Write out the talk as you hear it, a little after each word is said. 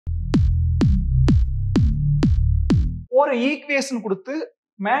ஒரு ஈக்குவேஷன் கொடுத்து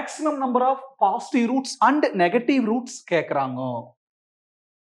maximum number of positive roots and negative roots கேக்குறாங்க.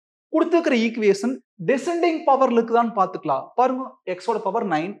 கொடுத்துக்கிற ஈக்குவேஷன் டிசெண்டிங் பவர்ல இருக்குதான்னு பாத்துக்கலாம். பாருங்க, எக்ஸோட பவர்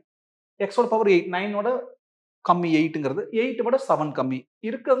 9, எக்ஸோட பவர் 8, 9 ஓட கம்மி 8ங்கிறது, 8 விட 7 கம்மி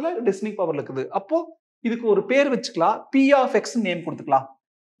இருக்கிறதுல டிசெண்டிங் பவர்ல இருக்குது. அப்போ இதுக்கு ஒரு பேர் வச்சுக்கலாம், p of x நேம் கொடுத்துக்கலாம்.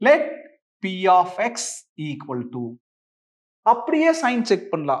 let p of x equal to, அப்படியே சைன் செக்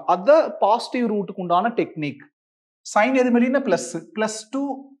பண்ணலாம். அத பாசிட்டிவ் ரூட்டுக்கு உண்டான டெக்னிக். சைன் எது மேலனா பிளஸ், +2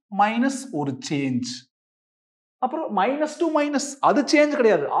 மைனஸ் ஒரு சேஞ்ச். அப்புறம் -2 மைனஸ் அது சேஞ்ச்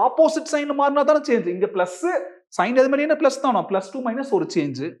கிடையாது, ஆப்போசிட் சைன்ல மாறினா தான சேஞ்ச். இங்க பிளஸ் சைன் எது மேலனா பிளஸ் தானா, +2 மைனஸ் ஒரு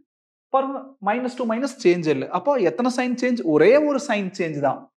சேஞ்ச். பாருங்க, -2 மைனஸ் சேஞ்ச் இல்ல. அப்போ எத்தனை சைன் சேஞ்ச்? ஒரே ஒரு சைன் சேஞ்ச்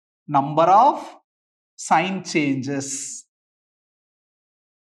தான். நம்பர் ஆஃப் சைன் சேஞ்சஸ்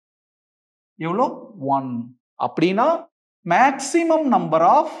எவ்வளோ? 1. அப்படின்னா maximum number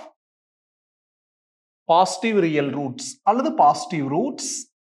of positive real roots அல்லது பாசிட்டிவ் ரூட்ஸ்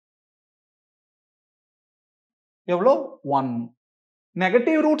எவ்வளோ? 1.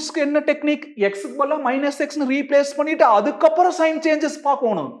 நெகட்டிவ் ரூட்ஸ்க்கு என்ன டெக்னிக்? எக்ஸ்க்கு பதிலா -x னு ரீப்ளேஸ் பண்ணிட்டு அதுக்கப்புறம் சைன் சேஞ்சஸ்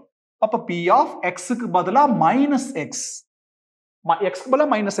பார்க்கணும். அப்ப p of x க்கு பதிலா -x, x க்கு பதிலா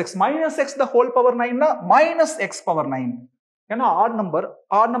 -x the whole power 9 னா -x power 9. ஏன்னா ஆட்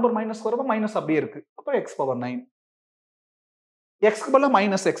நம்பர் மைனஸ் வரப்ப மைனஸ் அப்படியே இருக்கு. அப்ப x power 9. x க்கு பதிலா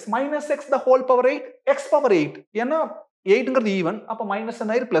 -x the whole power 8, x power 8. ஏன்னா 8ங்கிறது ஈவன், அப்ப மைனஸ்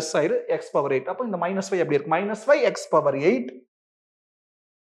ஆயிரு பிளஸ் ஆயிரு, x power 8. அப்ப இந்த -5 அப்படி இருக்கு, -5 x power 8.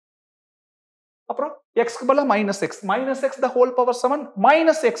 அப்புறம் x க்கு பதிலா -x the whole power 7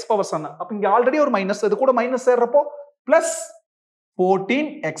 -x power 7. அப்ப இங்க ஆல்ரெடி ஒரு மைனஸ், இது கூட minus சேர்றப்போ plus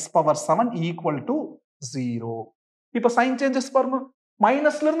 14x power 7 equal to 0. இப்ப சைன் சேஞ்சஸ் பாருங்க,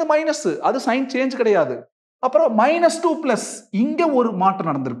 மைனஸ்ல இருந்து மைனஸ், அது சைன் சேஞ்ச் கிடையாது. அப்புறம் -2 பிளஸ், இங்க ஒரு மாற்றம்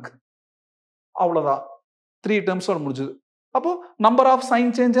நடந்திருக்கு, அவ்வளவுதான். 3 டேர்ம்ஸோட முடிஞ்சது. அப்போ நம்பர் ஆஃப்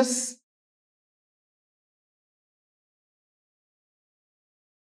சைன் சேஞ்சஸ்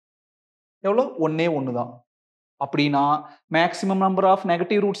எவ்வளோ? ஒன்னே ஒன்று தான். அப்படின்னா maximum number of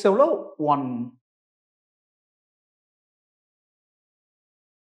negative roots எவ்வளோ? 1.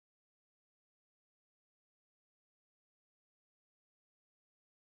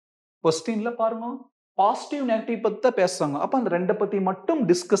 கொஸ்டின்ல பாருங்க, பாசிட்டிவ் நெகட்டிவ் பத்தி தான் பேசுறாங்க. அப்ப அந்த ரெண்டை பத்தி மட்டும்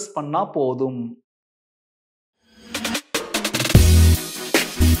டிஸ்கஸ் பண்ணா போதும்.